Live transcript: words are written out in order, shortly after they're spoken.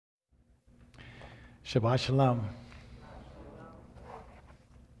Shabbat Shalom.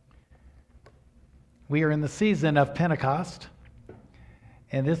 We are in the season of Pentecost,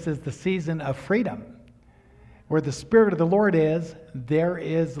 and this is the season of freedom. Where the Spirit of the Lord is, there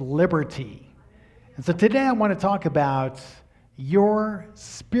is liberty. And so today I want to talk about your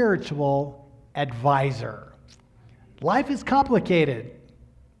spiritual advisor. Life is complicated.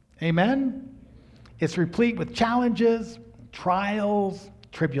 Amen? It's replete with challenges, trials,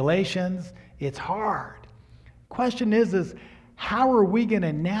 tribulations. It's hard. Question is how are we going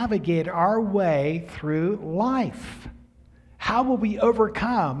to navigate our way through life? How will we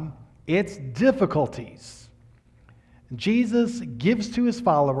overcome its difficulties? Jesus gives to his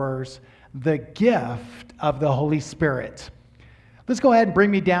followers the gift of the Holy Spirit. Let's go ahead and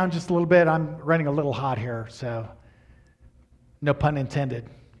bring me down just a little bit. I'm running a little hot here, so no pun intended.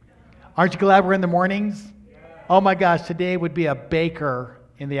 Aren't you glad we're in the mornings? Oh my gosh, today would be a baker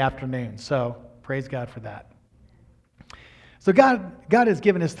in the afternoon. So praise God for that. So God has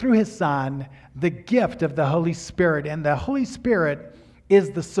given us through his Son the gift of the Holy Spirit. And the Holy Spirit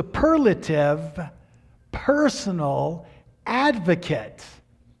is the superlative, personal advocate,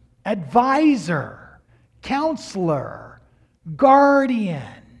 advisor, counselor, guardian,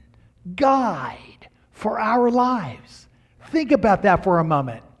 guide for our lives. Think about that for a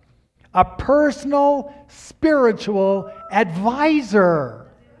moment. A personal, spiritual advisor.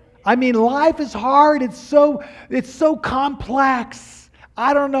 I mean, life is hard. It's so complex.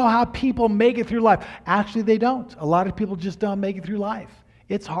 I don't know how people make it through life. Actually, they don't. A lot of people just don't make it through life.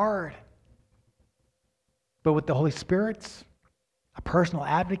 It's hard. But with the Holy Spirit, a personal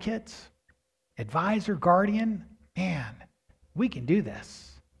advocate, advisor, guardian, man, we can do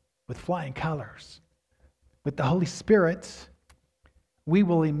this with flying colors. With the Holy Spirit, we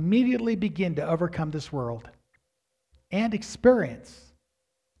will immediately begin to overcome this world and experience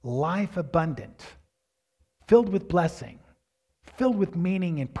life abundant, filled with blessing, filled with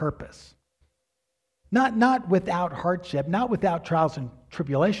meaning and purpose. Not without hardship, not without trials and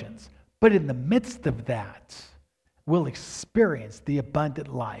tribulations, but in the midst of that, we'll experience the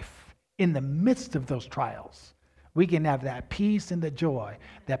abundant life. In the midst of those trials, we can have that peace and the joy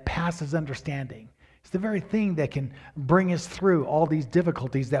that passes understanding. It's the very thing that can bring us through all these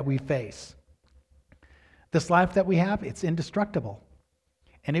difficulties that we face. This life that we have, it's indestructible.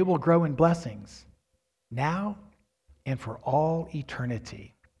 And it will grow in blessings now and for all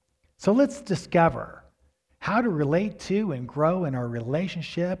eternity. So let's discover how to relate to and grow in our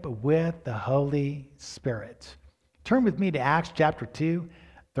relationship with the Holy Spirit. Turn with me to Acts chapter 2,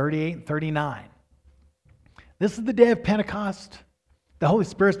 38 and 39. This is the day of Pentecost. The Holy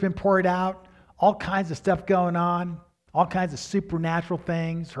Spirit's been poured out. All kinds of stuff going on. All kinds of supernatural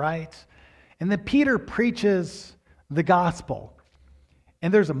things, right? And then Peter preaches the gospel.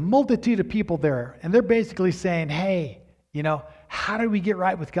 And there's a multitude of people there, and they're basically saying, hey, how do we get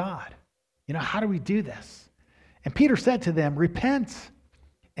right with God? How do we do this? And Peter said to them, repent,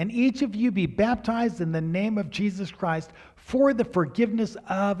 and each of you be baptized in the name of Jesus Christ for the forgiveness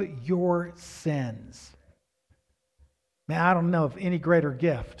of your sins. Man, I don't know of any greater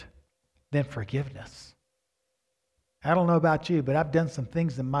gift than forgiveness. I don't know about you, but I've done some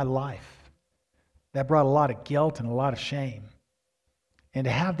things in my life that brought a lot of guilt and a lot of shame. And to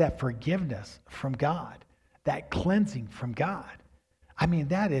have that forgiveness from God, that cleansing from God, I mean,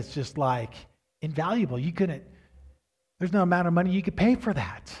 that is just like invaluable. There's no amount of money you could pay for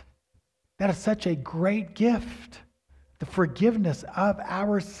that. That is such a great gift, the forgiveness of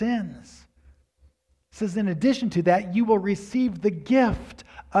our sins. It says, in addition to that, you will receive the gift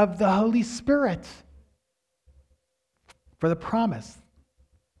of the Holy Spirit. For the promise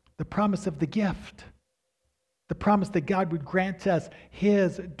of the gift. The promise that God would grant us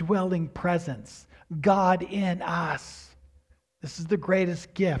his dwelling presence, God in us. This is the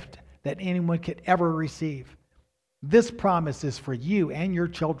greatest gift that anyone could ever receive. This promise is for you and your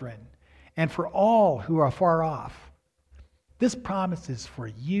children and for all who are far off. This promise is for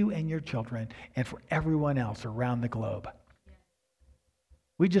you and your children and for everyone else around the globe.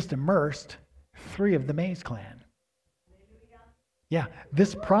 We just immersed 3 of the Mays clan. Yeah,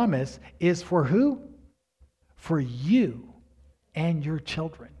 this promise is for who? For you and your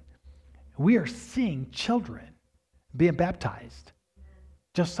children. We are seeing children being baptized.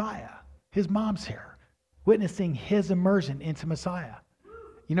 Josiah, his mom's here, witnessing his immersion into Messiah.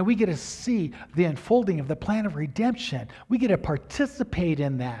 We get to see the unfolding of the plan of redemption. We get to participate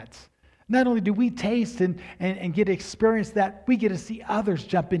in that. Not only do we taste and get to experience that, we get to see others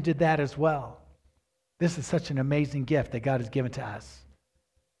jump into that as well. This is such an amazing gift that God has given to us.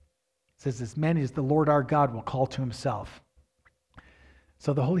 It says, as many as the Lord our God will call to himself.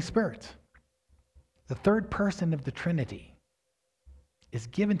 So the Holy Spirit, The third person of the Trinity is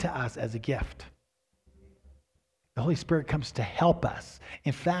given to us as a gift. The Holy Spirit comes to help us.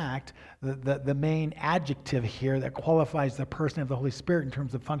 In fact, the main adjective here that qualifies the person of the Holy Spirit in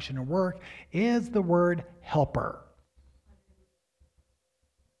terms of function and work is the word helper.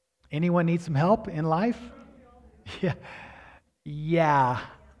 Anyone need some help in life? Yeah.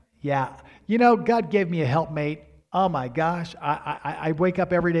 You know, God gave me a helpmate. Oh my gosh. I wake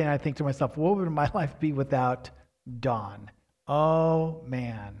up every day and I think to myself, what would my life be without Dawn? Oh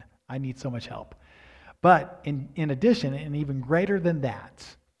man, I need so much help. But in addition, and even greater than that,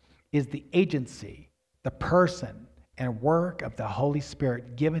 is the agency, the person and work of the Holy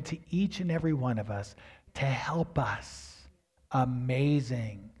Spirit given to each and every one of us to help us.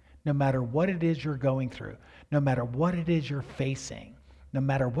 Amazing. No matter what it is you're going through, no matter what it is you're facing, no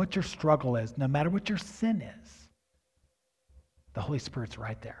matter what your struggle is, no matter what your sin is, the Holy Spirit's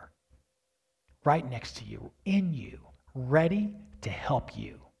right there, right next to you, in you, ready to help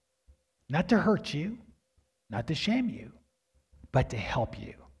you. Not to hurt you, not to shame you, but to help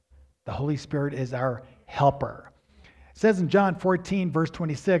you. The Holy Spirit is our helper. It says in John 14, verse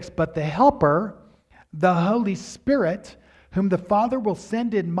 26, but the helper, the Holy Spirit, whom the Father will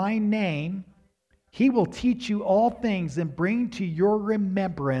send in my name, he will teach you all things and bring to your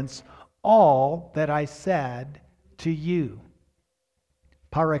remembrance all that I said to you.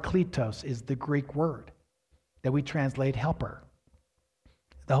 Parakletos is the Greek word that we translate helper.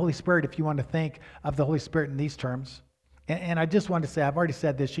 The Holy Spirit, if you want to think of the Holy Spirit in these terms, and I just want to say, I've already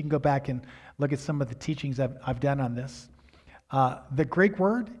said this, you can go back and look at some of the teachings I've done on this. The Greek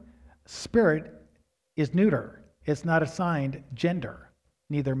word, spirit, is neuter. It's not assigned gender,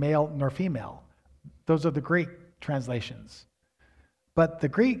 neither male nor female. Those are the Greek translations. But the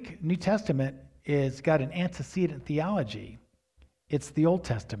Greek New Testament is got an antecedent theology. It's the Old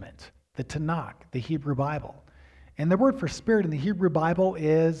Testament, the Tanakh, the Hebrew Bible. And the word for spirit in the Hebrew Bible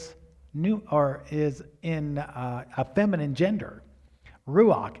is in a feminine gender.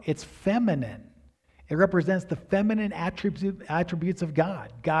 Ruach, it's feminine. It represents the feminine attributes of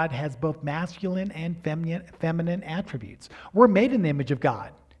God. God has both masculine and feminine attributes. We're made in the image of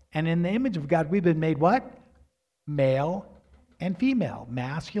God. And in the image of God, we've been made what? Male and female.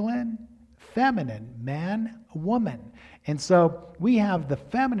 Masculine, feminine, man, woman. And so we have the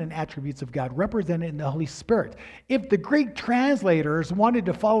feminine attributes of God represented in the Holy Spirit. If the Greek translators wanted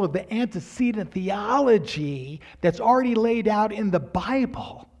to follow the antecedent theology that's already laid out in the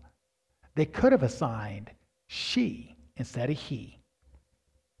Bible, they could have assigned she instead of he.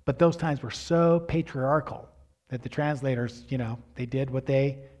 But those times were so patriarchal that the translators, they did what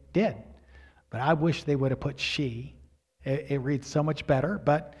they did. But I wish they would have put she. It reads so much better,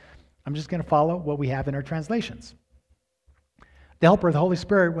 but I'm just going to follow what we have in our translations. The helper of the Holy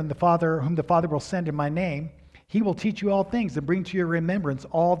Spirit, whom the Father will send in my name, he will teach you all things and bring to your remembrance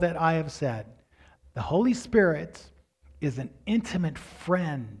all that I have said. The Holy Spirit is an intimate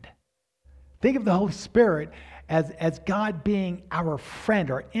friend. Think of the Holy Spirit as God being our friend,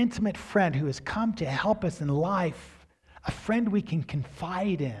 our intimate friend who has come to help us in life, a friend we can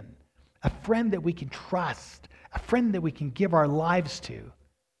confide in, a friend that we can trust, a friend that we can give our lives to,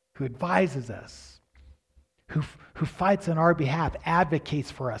 who advises us, who fights on our behalf,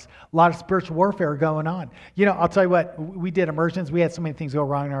 advocates for us. A lot of spiritual warfare going on. I'll tell you what, we did immersions. We had so many things go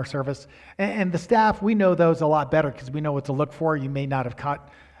wrong in our service. And the staff, we know those a lot better because we know what to look for. You may not have caught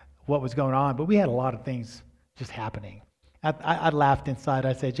what was going on, but we had a lot of things just happening. I laughed inside.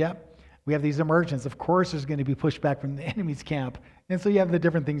 I said, yep, we have these immersions. Of course there's going to be pushback from the enemy's camp. And so you have the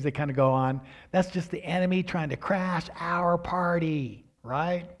different things that kind of go on. That's just the enemy trying to crash our party,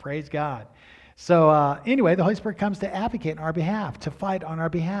 right? Praise God. So anyway, the Holy Spirit comes to advocate on our behalf, to fight on our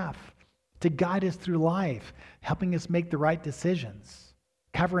behalf, to guide us through life, helping us make the right decisions,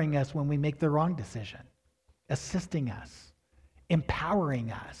 covering us when we make the wrong decision, assisting us,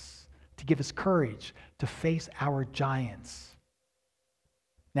 empowering us, to give us courage to face our giants.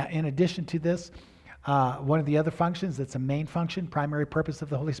 Now, in addition to this, one of the other functions that's a main function, primary purpose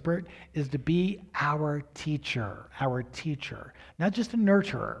of the Holy Spirit, is to be our teacher, not just a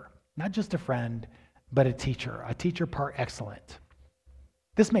nurturer, not just a friend, but a teacher par excellence.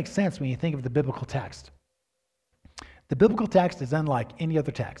 This makes sense when you think of the biblical text. The biblical text is unlike any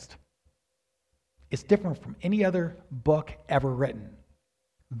other text. It's different from any other book ever written.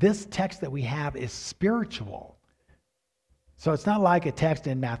 This text that we have is spiritual. So it's not like a text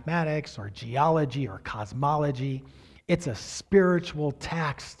in mathematics or geology or cosmology. It's a spiritual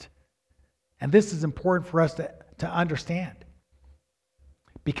text. And this is important for us to understand.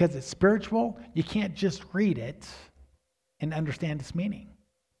 Because it's spiritual, you can't just read it and understand its meaning.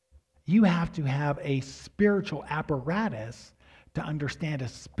 You have to have a spiritual apparatus to understand a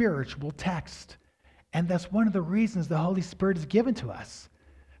spiritual text. And that's one of the reasons the Holy Spirit is given to us,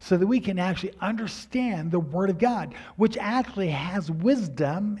 so that we can actually understand the Word of God, which actually has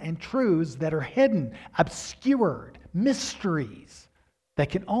wisdom and truths that are hidden, obscured, mysteries that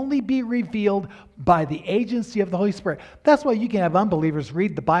can only be revealed by the agency of the Holy Spirit. That's why you can have unbelievers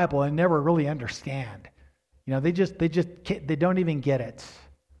read the Bible and never really understand. They don't even get it.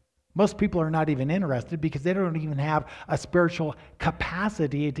 Most people are not even interested because they don't even have a spiritual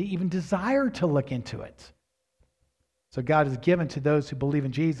capacity to even desire to look into it. So God has given to those who believe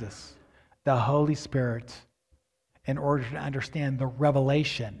in Jesus the Holy Spirit in order to understand the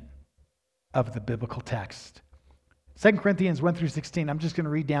revelation of the biblical text. 2 Corinthians 1 through 16, I'm just going to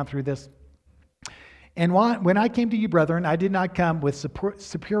read down through this. And when I came to you, brethren, I did not come with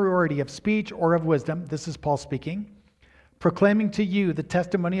superiority of speech or of wisdom. This is Paul speaking. Proclaiming to you the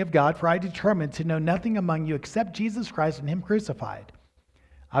testimony of God, for I determined to know nothing among you except Jesus Christ and Him crucified.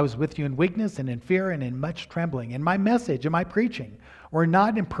 I was with you in weakness and in fear and in much trembling. And my message and my preaching were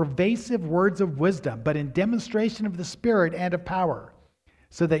not in pervasive words of wisdom, but in demonstration of the Spirit and of power,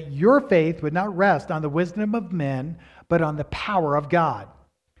 so that your faith would not rest on the wisdom of men, but on the power of God.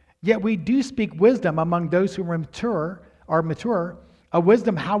 Yet we do speak wisdom among those who are mature, a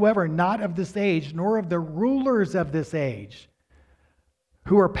wisdom, however, not of this age, nor of the rulers of this age,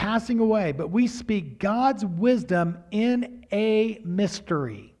 who are passing away, but we speak God's wisdom in a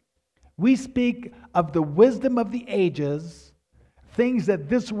mystery. We speak of the wisdom of the ages, things that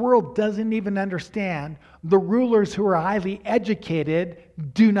this world doesn't even understand. The rulers who are highly educated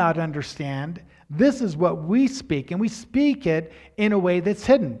do not understand. This is what we speak, and we speak it in a way that's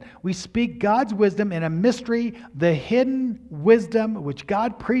hidden. We speak God's wisdom in a mystery, the hidden wisdom which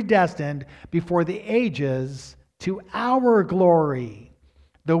God predestined before the ages to our glory,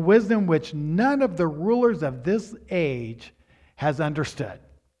 the wisdom which none of the rulers of this age has understood.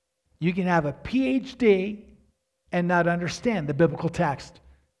 You can have a PhD and not understand the biblical text,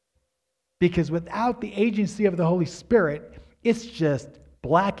 because without the agency of the Holy Spirit, it's just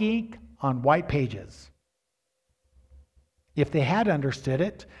black ink on white pages. If they had understood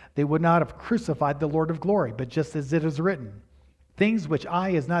it, they would not have crucified the Lord of glory, but just as it is written, things which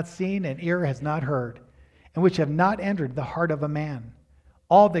eye has not seen and ear has not heard, and which have not entered the heart of a man,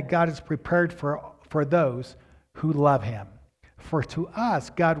 all that God has prepared for those who love Him. For to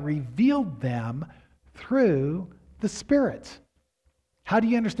us, God revealed them through the Spirit. How do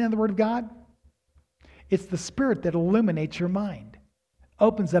you understand the Word of God? It's the Spirit that illuminates your mind,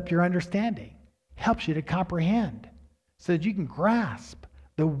 opens up your understanding, helps you to comprehend, so that you can grasp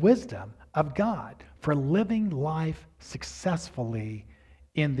the wisdom of God for living life successfully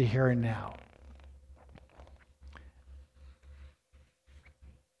in the here and now.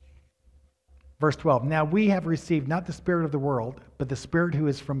 Verse 12, now we have received not the spirit of the world, but the Spirit who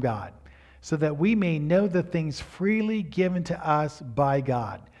is from God, so that we may know the things freely given to us by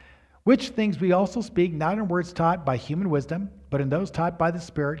God, which things we also speak, not in words taught by human wisdom, but in those taught by the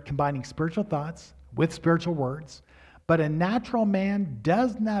Spirit, combining spiritual thoughts with spiritual words. But a natural man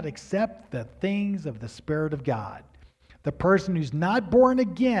does not accept the things of the Spirit of God. The person who's not born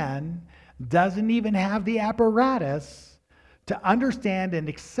again doesn't even have the apparatus to understand and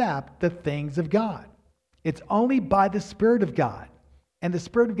accept the things of God. It's only by the Spirit of God. And the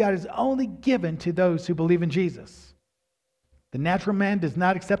Spirit of God is only given to those who believe in Jesus. The natural man does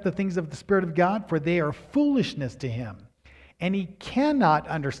not accept the things of the Spirit of God, for they are foolishness to him. And he cannot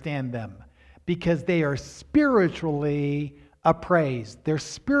understand them, because they are spiritually appraised. They're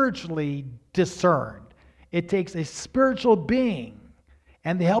spiritually discerned. It takes a spiritual being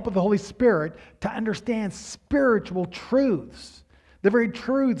and the help of the Holy Spirit to understand spiritual truths, the very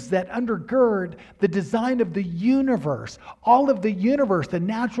truths that undergird the design of the universe. All of the universe, the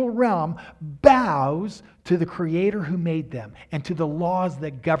natural realm, bows to the Creator who made them and to the laws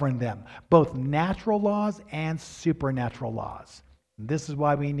that govern them, both natural laws and supernatural laws. This is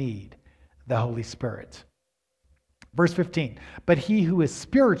why we need the Holy Spirit. Verse 15, but he who is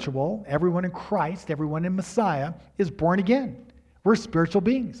spiritual, everyone in Christ, everyone in Messiah, is born again. We're spiritual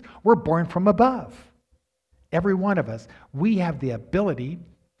beings. We're born from above. Every one of us, we have the ability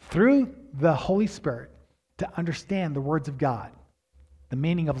through the Holy Spirit to understand the words of God, the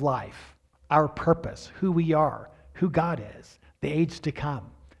meaning of life, our purpose, who we are, who God is, the age to come.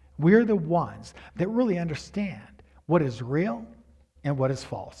 We're the ones that really understand what is real and what is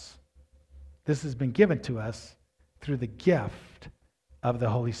false. This has been given to us through the gift of the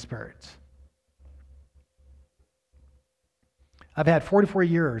Holy Spirit. I've had 44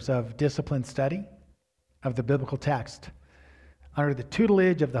 years of disciplined study of the biblical text. under the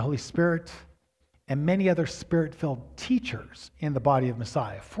tutelage of the Holy Spirit and many other Spirit-filled teachers in the body of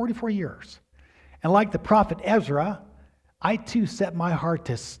Messiah, 44 years. And like the prophet Ezra, I too set my heart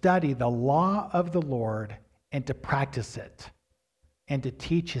to study the law of the Lord and to practice it, and to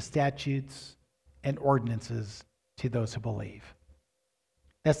teach his statutes and ordinances to those who believe.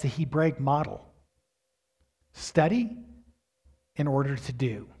 That's the Hebraic model. Study in order to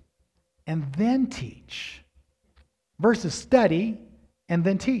do, and then teach, versus study and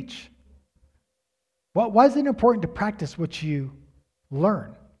then teach. Why is it important to practice what you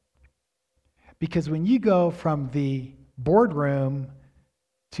learn? Because when you go from the boardroom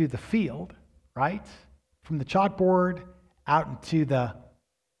to the field, right? From the chalkboard out into the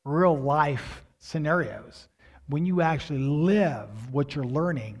real life scenarios, when you actually live what you're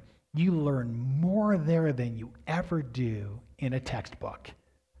learning, you learn more there than you ever do in a textbook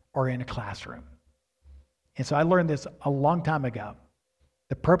or in a classroom. And so I learned this a long time ago.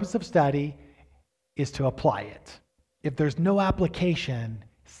 The purpose of study is to apply it. If there's no application,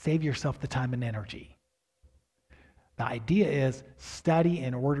 save yourself the time and energy. The idea is study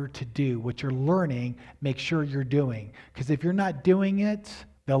in order to do what you're learning, make sure you're doing. Because if you're not doing it,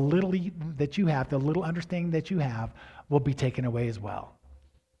 the little that you have, the little understanding that you have will be taken away as well.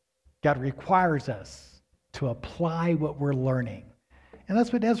 God requires us to apply what we're learning. And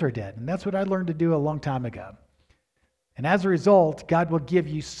that's what Ezra did. And that's what I learned to do a long time ago. And as a result, God will give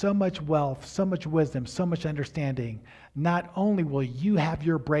you so much wealth, so much wisdom, so much understanding. Not only will you have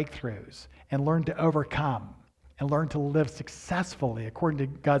your breakthroughs and learn to overcome and learn to live successfully according to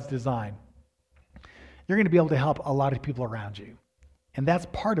God's design, you're going to be able to help a lot of people around you. And that's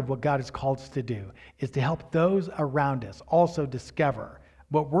part of what God has called us to do, is to help those around us also discover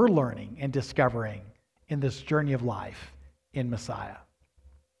what we're learning and discovering in this journey of life in Messiah.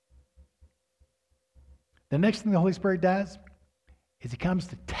 The next thing the Holy Spirit does is he comes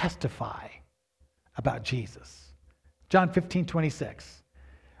to testify about Jesus. John 15:26.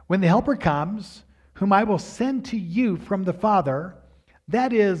 When the Helper comes, whom I will send to you from the Father,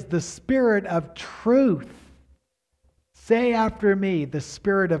 that is the Spirit of truth. Say after me, the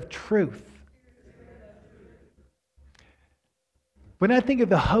Spirit of truth. When I think of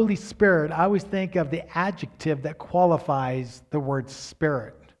the Holy Spirit, I always think of the adjective that qualifies the word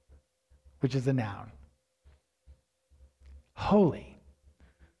spirit, which is a noun. Holy.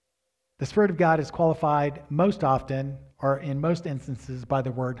 The Spirit of God is qualified most often, or in most instances, by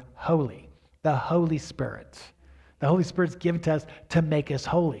the word holy. The Holy Spirit. The Holy Spirit is given to us to make us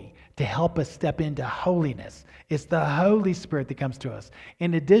holy, to help us step into holiness. It's the Holy Spirit that comes to us.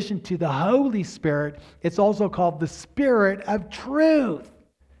 In addition to the Holy Spirit, it's also called the Spirit of truth.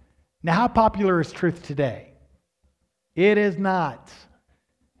 Now, how popular is truth today? It is not.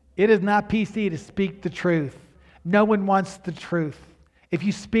 It is not PC to speak the truth. No one wants the truth. If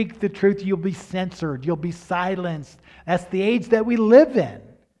you speak the truth, you'll be censored. You'll be silenced. That's the age that we live in.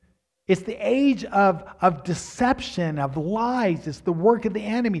 It's the age of deception, of lies. It's the work of the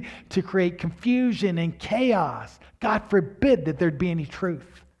enemy to create confusion and chaos. God forbid that there'd be any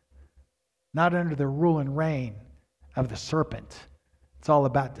truth. Not under the rule and reign of the serpent. It's all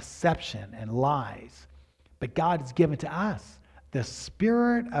about deception and lies. But God has given to us the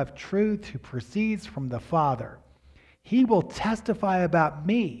Spirit of truth who proceeds from the Father. He will testify about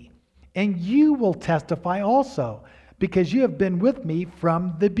me, and you will testify also, because you have been with me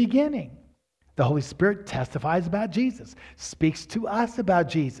from the beginning. The Holy Spirit testifies about Jesus, speaks to us about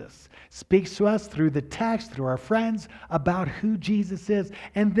Jesus, speaks to us through the text, through our friends, about who Jesus is.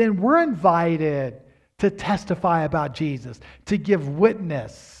 And then we're invited to testify about Jesus, to give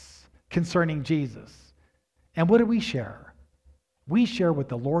witness concerning Jesus. And what do we share? We share what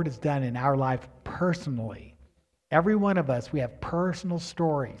the Lord has done in our life personally. Every one of us, we have personal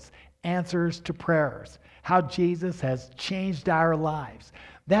stories, answers to prayers, how Jesus has changed our lives.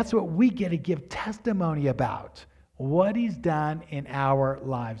 That's what we get to give testimony about, what he's done in our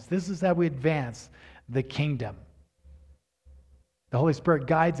lives. This is how we advance the kingdom. The Holy Spirit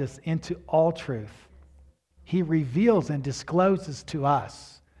guides us into all truth. He reveals and discloses to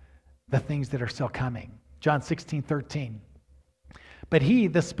us the things that are still coming. John 16:13. But he,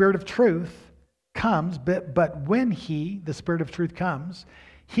 the Spirit of truth, comes, but when he, the Spirit of truth, comes,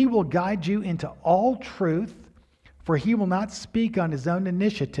 he will guide you into all truth, for he will not speak on his own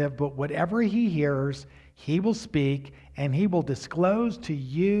initiative, but whatever he hears, he will speak, and he will disclose to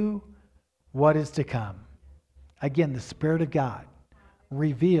you what is to come. Again, the Spirit of God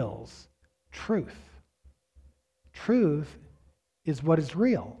reveals truth. Truth is what is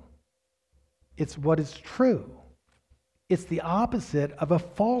real. It's what is true. It's the opposite of a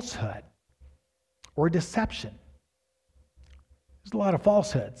falsehood or deception. There's a lot of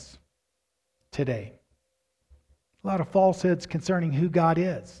falsehoods today. A lot of falsehoods concerning who God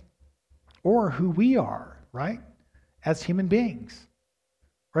is or who we are, right? As human beings,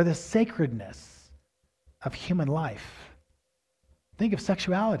 or the sacredness of human life. Think of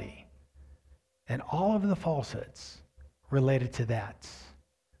sexuality and all of the falsehoods related to that.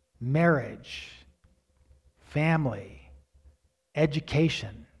 Marriage, family,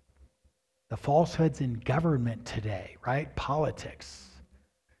 education, the falsehoods in government today, right? Politics.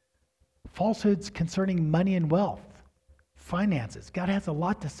 Falsehoods concerning money and wealth, finances. God has a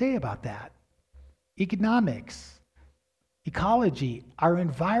lot to say about that. Economics, ecology, our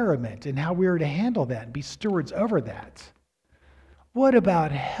environment, and how we are to handle that and be stewards over that. What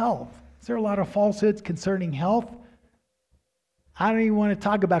about health? Is there a lot of falsehoods concerning health? I don't even want to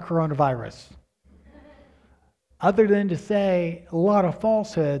talk about coronavirus. Other than to say a lot of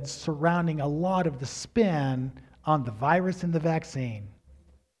falsehoods surrounding a lot of the spin on the virus and the vaccine.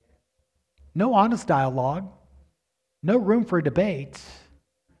 No honest dialogue, no room for debate,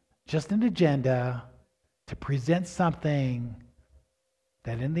 just an agenda to present something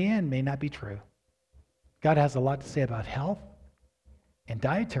that in the end may not be true. God has a lot to say about health and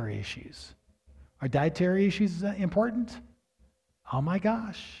dietary issues. Are dietary issues important? Oh my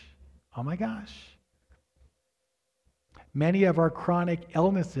gosh. Oh my gosh. Many of our chronic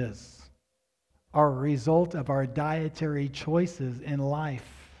illnesses are a result of our dietary choices in life.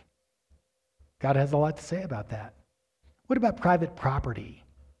 God has a lot to say about that. What about private property?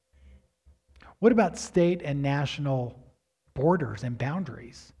 What about state and national borders and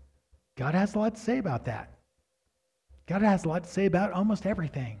boundaries? God has a lot to say about that. God has a lot to say about almost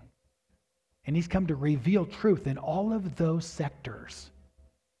everything. And he's come to reveal truth in all of those sectors.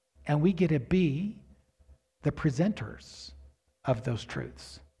 And we get to be the presenters of those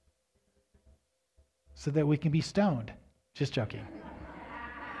truths so that we can be stoned. Just joking.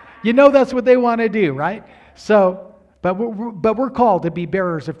 You know that's what they want to do, right? So, but we're called to be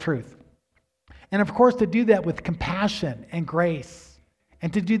bearers of truth. And of course, to do that with compassion and grace,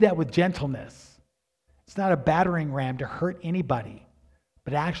 and to do that with gentleness. It's not a battering ram to hurt anybody,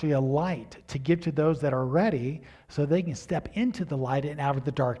 but actually a light to give to those that are ready so they can step into the light and out of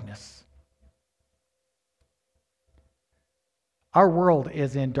the darkness. Our world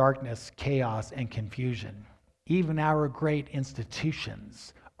is in darkness, chaos, and confusion. Even our great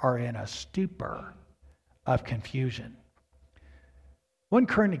institutions are in a stupor of confusion. One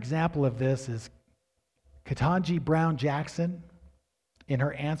current example of this is Ketanji Brown Jackson in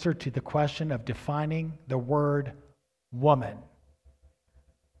her answer to the question of defining the word woman.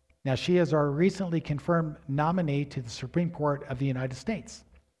 Now, she is our recently confirmed nominee to the Supreme Court of the United States.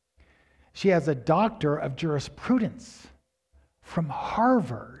 She has a doctor of jurisprudence from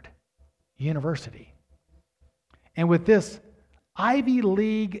Harvard University. And with this Ivy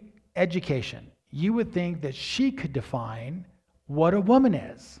League education, you would think that she could define what a woman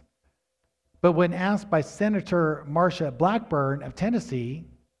is. But when asked by Senator Marsha Blackburn of Tennessee,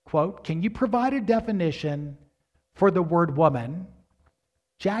 quote, "Can you provide a definition for the word woman?"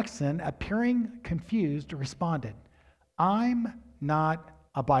 Jackson, appearing confused, responded, "I'm not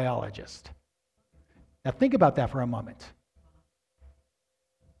a biologist." Now think about that for a moment.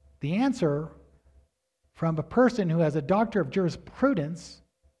 The answer from a person who has a doctor of jurisprudence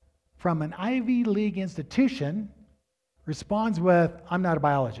from an Ivy League institution responds with, "I'm not a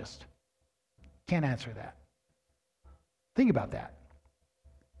biologist." Can't answer that. Think about that.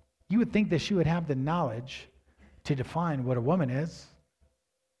 You would think that she would have the knowledge to define what a woman is.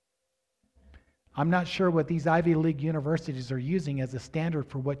 I'm not sure what these Ivy League universities are using as a standard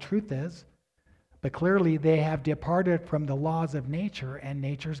for what truth is, but clearly they have departed from the laws of nature and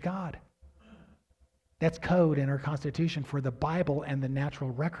nature's God. That's code in our Constitution for the Bible and the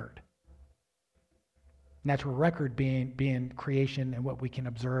natural record. Natural record being creation and what we can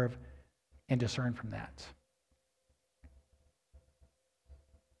observe and discern from that.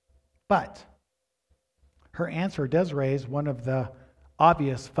 But her answer does raise one of the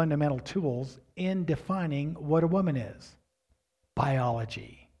obvious fundamental tools in defining what a woman is: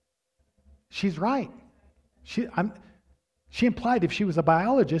 biology. She's right. She implied if she was a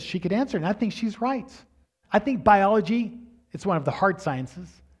biologist, she could answer, and I think she's right. I think biology, it's one of the hard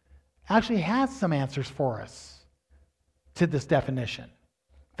sciences, actually has some answers for us to this definition.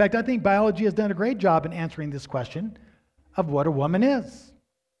 In fact, I think biology has done a great job in answering this question of what a woman is.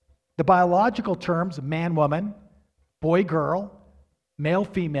 The biological terms man, woman, boy, girl, male,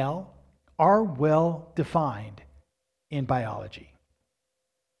 female are well defined in biology.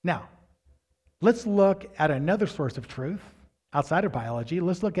 Now, let's look at another source of truth outside of biology,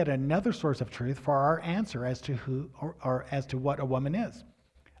 let's look at another source of truth for our answer as to who or as to what a woman is.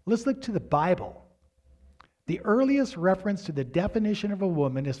 Let's look to the Bible. The earliest reference to the definition of a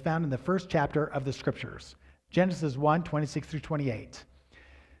woman is found in the first chapter of the Scriptures, Genesis 1, 26 through 28.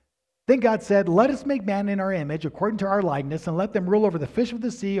 Then God said, "Let us make man in our image, according to our likeness, and let them rule over the fish of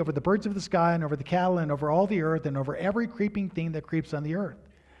the sea, over the birds of the sky, and over the cattle, and over all the earth, and over every creeping thing that creeps on the earth."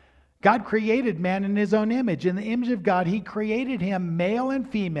 God created man in his own image. In the image of God, he created him, male and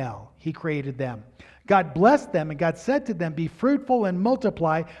female. He created them. God blessed them, and God said to them, "Be fruitful and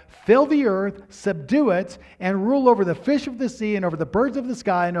multiply, fill the earth, subdue it, and rule over the fish of the sea, and over the birds of the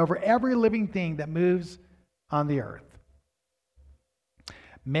sky, and over every living thing that moves on the earth."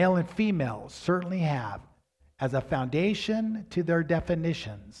 Male and female certainly have, as a foundation to their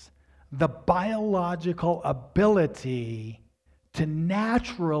definitions, the biological ability to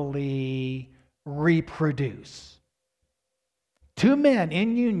naturally reproduce. Two men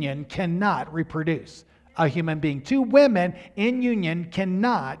in union cannot reproduce a human being. Two women in union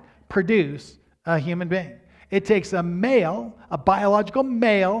cannot produce a human being. It takes a male, a biological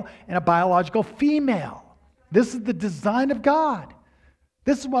male, and a biological female. This is the design of God.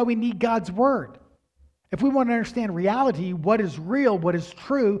 This is why we need God's word. If we want to understand reality, what is real, what is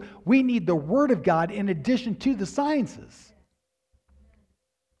true, we need the word of God in addition to the sciences.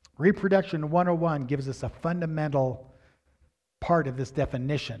 Reproduction 101 gives us a fundamental part of this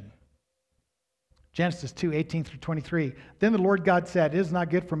definition. Genesis 2, 18 through 23. Then the Lord God said, "It is not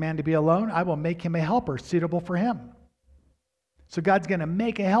good for man to be alone. I will make him a helper suitable for him." So God's going to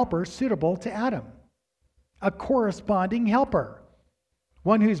make a helper suitable to Adam. A corresponding helper.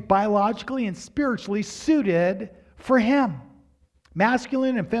 One who's biologically and spiritually suited for him.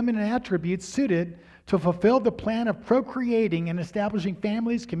 Masculine and feminine attributes suited to fulfill the plan of procreating and establishing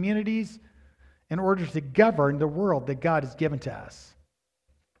families, communities, in order to govern the world that God has given to us.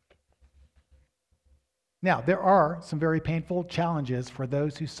 Now, there are some very painful challenges for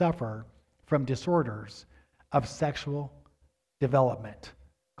those who suffer from disorders of sexual development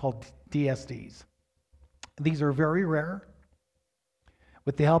called DSDs. These are very rare.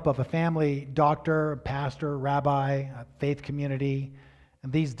 With the help of a family doctor, pastor, rabbi, a faith community,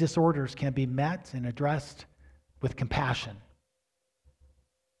 and these disorders can be met and addressed with compassion.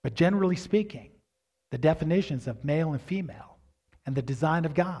 But generally speaking, the definitions of male and female and the design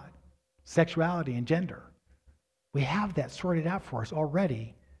of God, sexuality and gender, we have that sorted out for us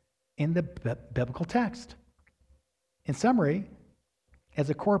already in the biblical text. In summary,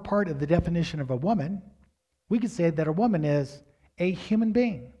 as a core part of the definition of a woman, we could say that a woman is a human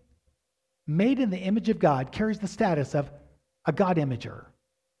being, made in the image of God, carries the status of a God imager.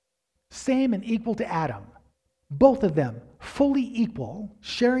 Same and equal to Adam. Both of them fully equal,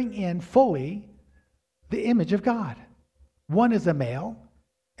 sharing in fully the image of God. One is a male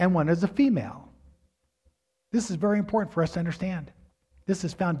and one is a female. This is very important for us to understand. This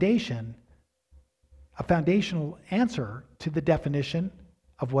is a foundational answer to the definition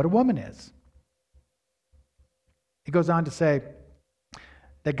of what a woman is. It goes on to say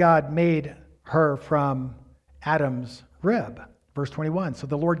that God made her from Adam's rib. Verse 21, so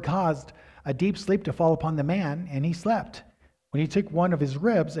the Lord caused a deep sleep to fall upon the man, and he slept. When he took one of his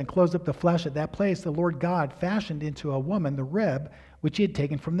ribs and closed up the flesh at that place, the Lord God fashioned into a woman the rib which he had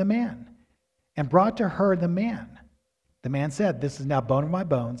taken from the man, and brought to her the man. The man said, "This is now bone of my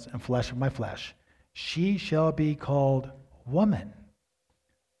bones and flesh of my flesh. She shall be called woman."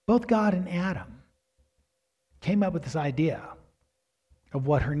 Both God and Adam came up with this idea of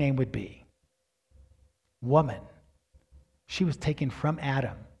what her name would be. Woman. She was taken from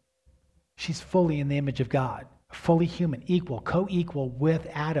Adam. She's fully in the image of God, fully human, equal, co-equal with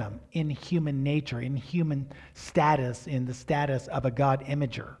Adam in human nature, in human status, in the status of a God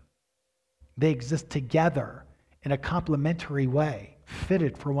imager. They exist together in a complementary way,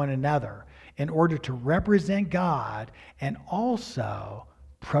 fitted for one another, in order to represent God and also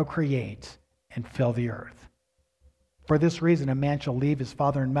procreate and fill the earth. For this reason, a man shall leave his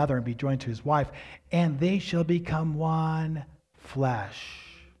father and mother and be joined to his wife, and they shall become one flesh.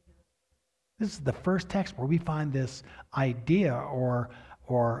 This is the first text where we find this idea or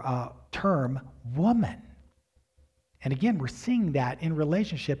term, woman. And again, we're seeing that in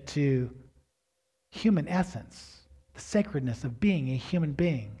relationship to human essence, the sacredness of being a human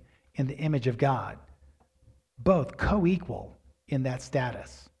being in the image of God, both co-equal in that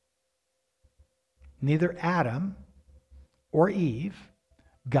status. Neither Adam or Eve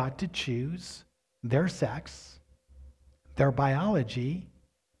got to choose their sex, their biology,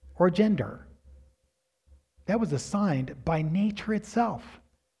 or gender. That was assigned by nature itself,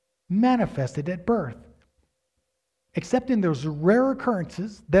 manifested at birth. except in those rare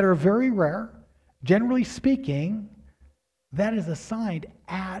occurrences that are very rare, generally speaking, that is assigned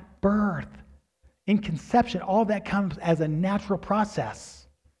at birth. In conception, all that comes as a natural process.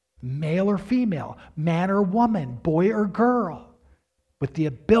 Male or female, man or woman, boy or girl, with the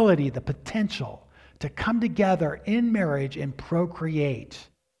ability, the potential to come together in marriage and procreate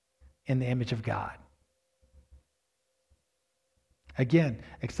in the image of God. Again,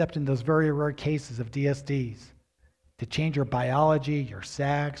 except in those very rare cases of DSDs, to change your biology, your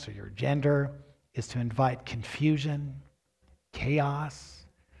sex, or your gender is to invite confusion, chaos,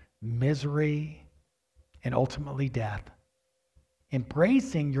 misery, and ultimately death.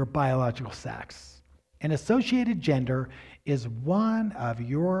 Embracing your biological sex and associated gender is one of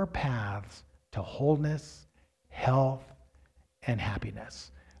your paths to wholeness, health, and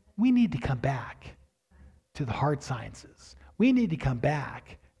happiness. We need to come back to the hard sciences. We need to come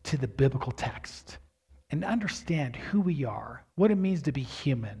back to the biblical text and understand who we are, what it means to be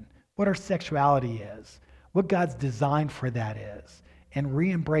human, what our sexuality is, what God's design for that is, and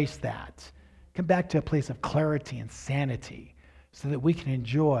re-embrace that. Come back to a place of clarity and sanity so that we can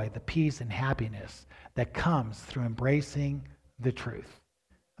enjoy the peace and happiness that comes through embracing the truth.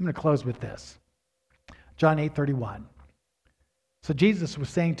 I'm going to close with this. John 8:31. So Jesus was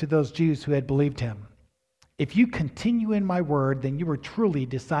saying to those Jews who had believed him, "If you continue in my word, then you are truly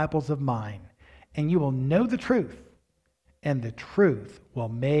disciples of mine, and you will know the truth, and the truth will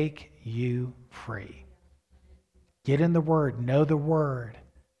make you free." Get in the word, know the word,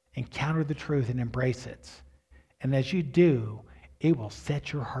 encounter the truth, and embrace it. And as you do, it will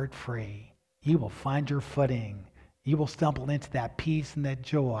set your heart free. You will find your footing. You will stumble into that peace and that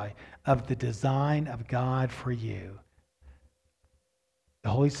joy of the design of God for you. The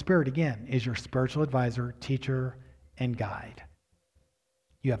Holy Spirit, again, is your spiritual advisor, teacher, and guide.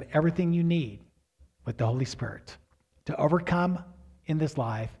 You have everything you need with the Holy Spirit to overcome in this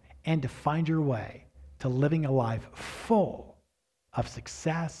life and to find your way to living a life full of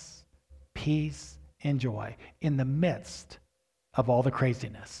success, peace, and joy in the midst of all the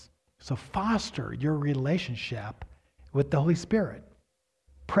craziness. So foster your relationship with the Holy Spirit.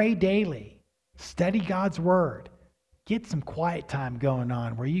 Pray daily. Study God's word. Get some quiet time going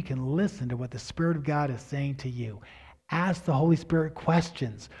on where you can listen to what the Spirit of God is saying to you. Ask the Holy Spirit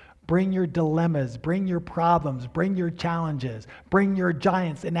questions. Bring your dilemmas, bring your problems, bring your challenges, bring your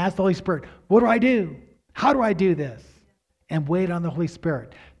giants, and ask the Holy Spirit, what do I do? How do I do this? And wait on the Holy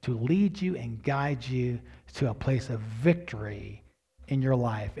Spirit to lead you and guide you to a place of victory in your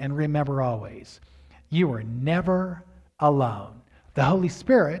life. And remember always, you are never alone. The Holy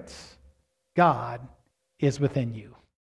Spirit, God, is within you.